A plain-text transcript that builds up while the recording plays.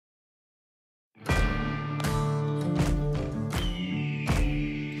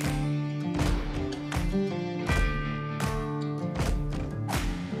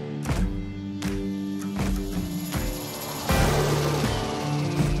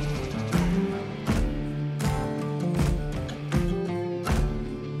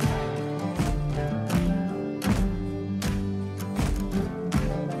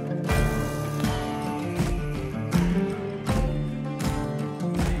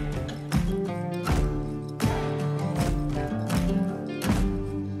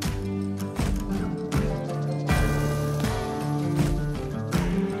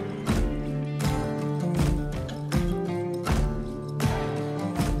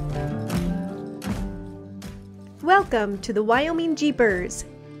Welcome to the Wyoming Jeepers.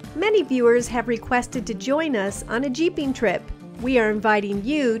 Many viewers have requested to join us on a jeeping trip. We are inviting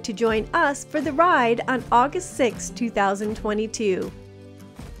you to join us for the ride on August 6, 2022.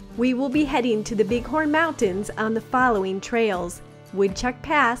 We will be heading to the Bighorn Mountains on the following trails: Woodchuck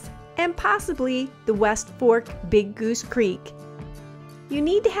Pass and possibly the West Fork Big Goose Creek. You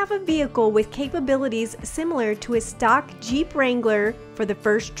need to have a vehicle with capabilities similar to a stock Jeep Wrangler for the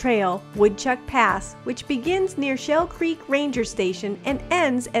first trail, Woodchuck Pass, which begins near Shell Creek Ranger Station and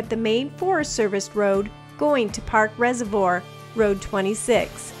ends at the main Forest Service road going to Park Reservoir, Road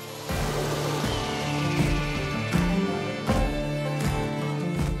 26.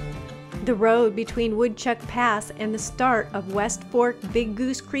 The road between Woodchuck Pass and the start of West Fork Big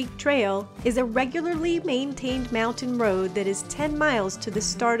Goose Creek Trail is a regularly maintained mountain road that is 10 miles to the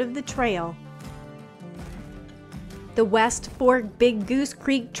start of the trail. The West Fork Big Goose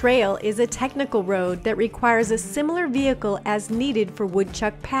Creek Trail is a technical road that requires a similar vehicle as needed for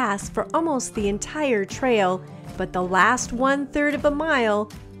Woodchuck Pass for almost the entire trail, but the last 1/3 of a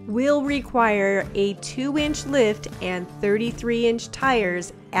mile will require a 2-inch lift and 33-inch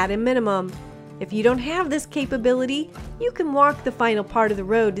tires at a minimum. If you don't have this capability, you can walk the final part of the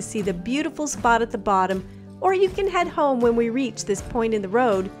road to see the beautiful spot at the bottom, or you can head home when we reach this point in the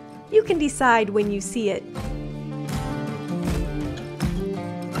road. You can decide when you see it.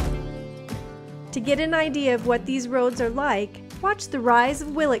 To get an idea of what these roads are like, watch The Rise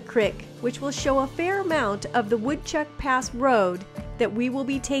of Willett Creek, which will show a fair amount of the Woodchuck Pass road that we will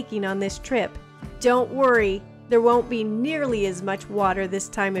be taking on this trip. Don't worry, there won't be nearly as much water this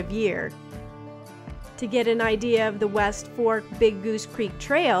time of year. To get an idea of the West Fork Big Goose Creek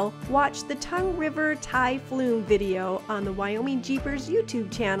Trail, watch the Tongue River Thai Flume video on the Wyoming Jeepers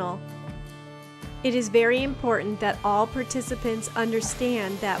YouTube channel. It is very important that all participants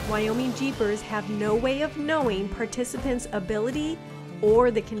understand that Wyoming Jeepers have no way of knowing participants' ability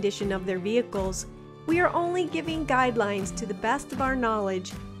or the condition of their vehicles. We are only giving guidelines to the best of our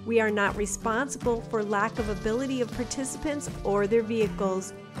knowledge. We are not responsible for lack of ability of participants or their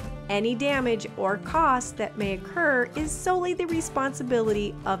vehicles. Any damage or cost that may occur is solely the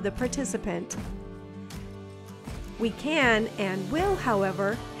responsibility of the participant. We can and will,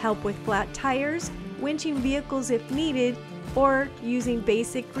 however, help with flat tires, winching vehicles if needed, or using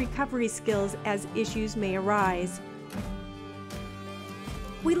basic recovery skills as issues may arise.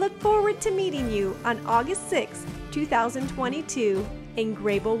 We look forward to meeting you on August 6, 2022 in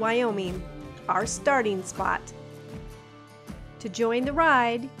Grable, Wyoming, our starting spot. To join the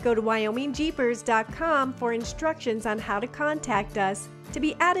ride, go to wyomingjeepers.com for instructions on how to contact us to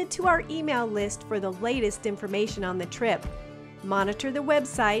be added to our email list for the latest information on the trip. Monitor the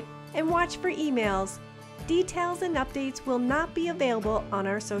website and watch for emails. Details and updates will not be available on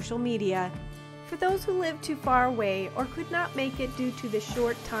our social media. For those who live too far away or could not make it due to the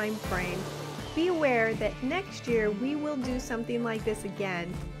short time frame, be aware that next year we will do something like this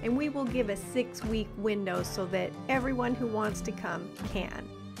again, and we will give a 6-week window so that everyone who wants to come can.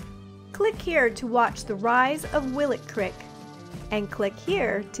 Click here to watch The Rise of Willett Creek, and click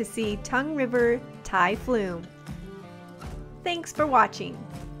here to see Tongue River Thai Flume. Thanks for watching.